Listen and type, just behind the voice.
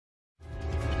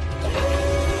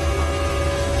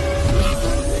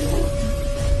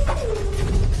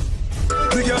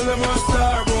the girl them a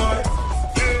star boy.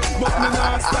 But me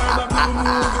not star the blue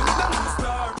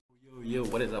movie. Yo,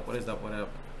 what is up? What is up? What up?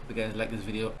 If you guys like this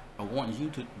video, I want you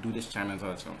to do this challenge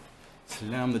also.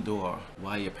 Slam the door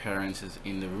while your parents is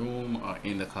in the room or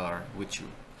in the car with you,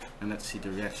 and let's see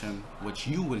the reaction what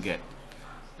you will get.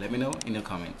 Let me know in the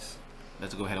comments.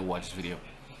 Let's go ahead and watch this video.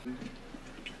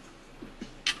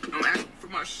 Don't ask for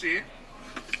my shit.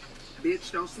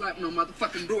 Bitch, don't slap no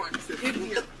motherfucking door.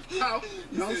 Idiot. How?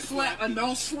 Don't slap,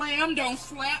 don't slam, don't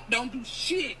slap, don't do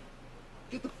shit.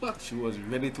 Get the fuck. She was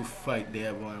ready to fight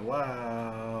there, boy.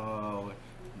 Wow.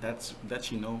 That's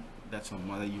you know, that's a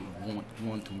mother you won't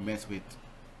want to mess with.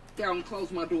 Down and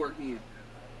close my door again.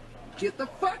 Get the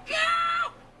fuck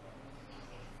out!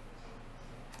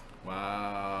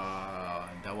 Wow,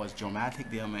 that was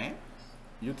dramatic there, man.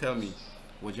 You tell me,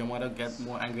 would your mother get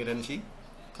more angry than she?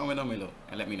 Comment down below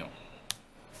and let me know.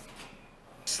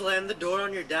 Slam the door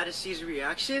on your dad to see his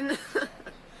reaction?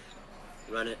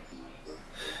 Run it.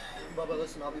 Bubba,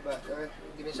 listen, I'll be back, alright?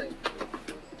 Give me a second.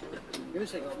 Give me a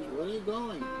second. Where are you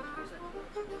going?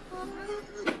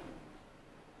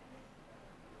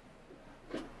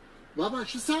 Bubba,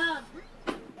 she said!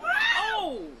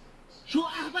 Oh! Show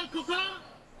Ahmed Coco!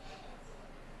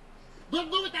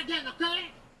 Don't do it again,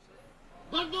 okay?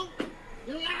 Don't do it!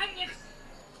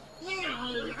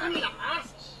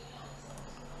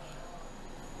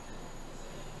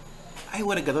 I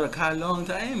would have got out of the car a long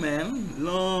time, man.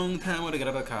 Long time would have got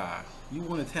out of the car. You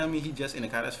want to tell me he just in the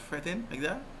car that's fretting like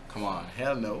that? Come on,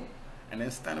 hell no. And then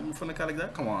stand up in front of the car like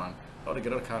that? Come on. I would have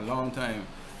got out of the car a long time.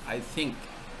 I think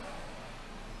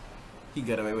he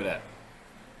got away with that.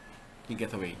 He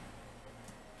got away.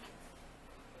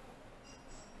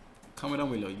 Comment down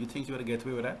below. You think you would have get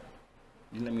away with that?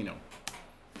 You let me know.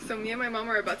 So me and my mom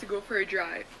are about to go for a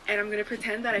drive, and I'm gonna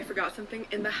pretend that I forgot something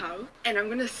in the house, and I'm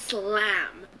gonna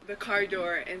slam the car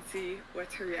door and see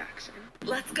what's her reaction.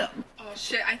 Let's go. Oh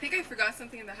shit, I think I forgot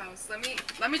something in the house. Let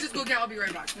me just go get it. I'll be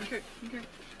right back. Okay.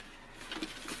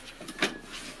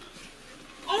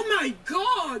 Oh my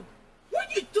god! What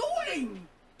are you doing?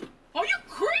 Are you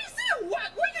crazy? What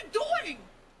are you doing?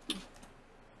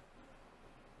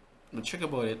 The trick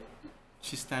about it,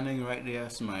 she's standing right there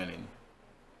smiling.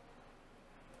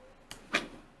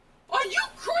 Are you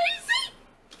crazy?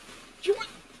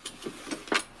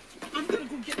 I'm gonna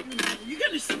go get you now. You're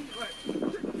gonna see. Right.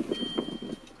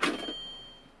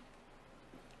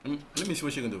 Let me see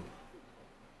what she can do.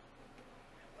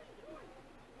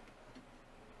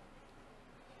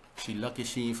 She lucky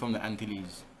she ain't from the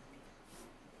Antilles.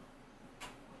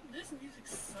 This music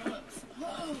sucks.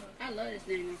 Oh, I love this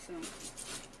damn song.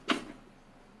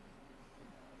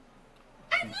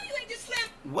 I know you ain't just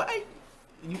slapped. Why?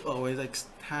 You always like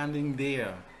standing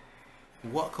there.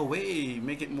 Walk away,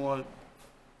 make it more,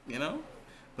 you know?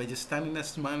 But just standing there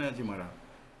smiling at your mother.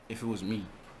 If it was me.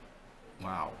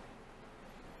 Wow.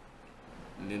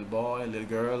 Little boy, little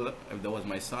girl, if that was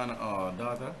my son or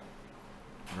daughter,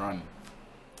 run.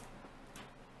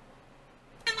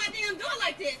 My damn door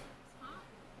like this.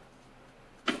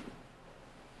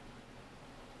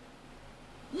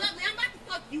 Lovely, I'm about to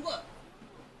fuck you up.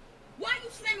 Why are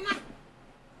you slamming my...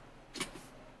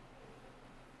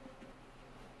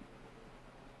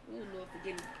 Oh, Lord,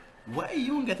 forgive me. Why you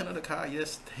don't get another car? You're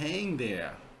staying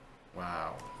there.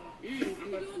 Wow. What are you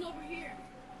doing over here?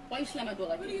 Why you slam my door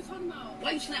like that? What are you talking about?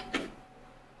 Why you slam?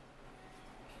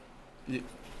 You, I'm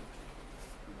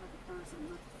about to find some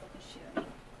motherfucking shit.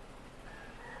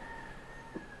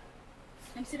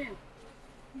 Let me sit down.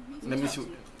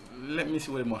 let me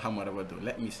see what Muhammad will do.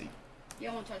 Let me see.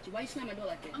 Yeah, I want to talk to you. Why you slam my door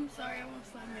like that? I'm sorry, I won't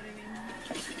slam it anymore.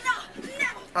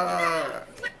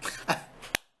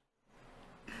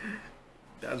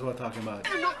 That's what I'm talking about.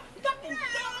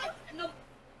 No.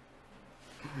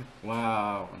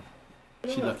 Wow.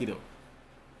 She lucky though.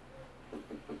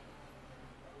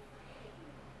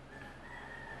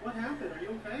 What happened? Are you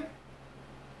okay?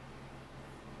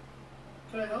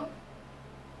 Can I help?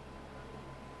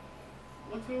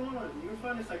 What's going on? You were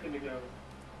fine a second ago.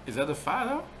 Is that the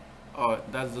father? Or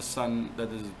that's the son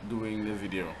that is doing the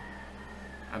video?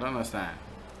 I don't understand.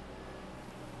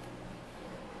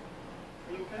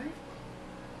 Are you okay?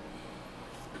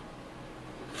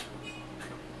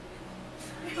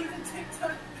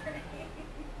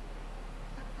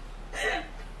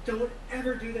 Don't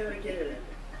ever do that again.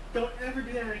 Don't ever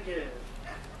do that again.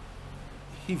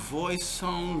 His voice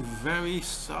sounds very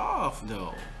soft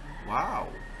though. Wow.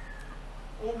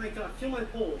 Oh my god, feel my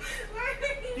pulse.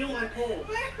 Feel my pulse.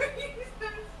 Why are you so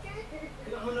scared? I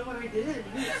don't know what I did.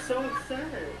 He was so upset.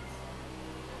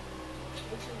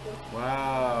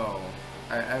 Wow.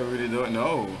 I really don't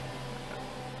know.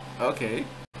 Okay.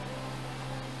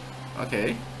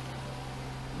 Okay.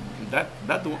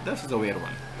 This is a weird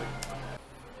one.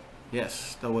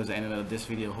 Yes, that was the end of this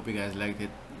video. Hope you guys liked it.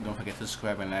 Don't forget to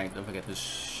subscribe and like. Don't forget to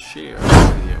share this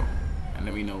video, and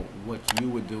let me know what you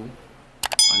would do,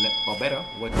 or better,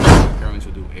 what your parents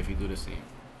would do if you do the same.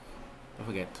 Don't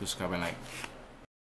forget to subscribe and like.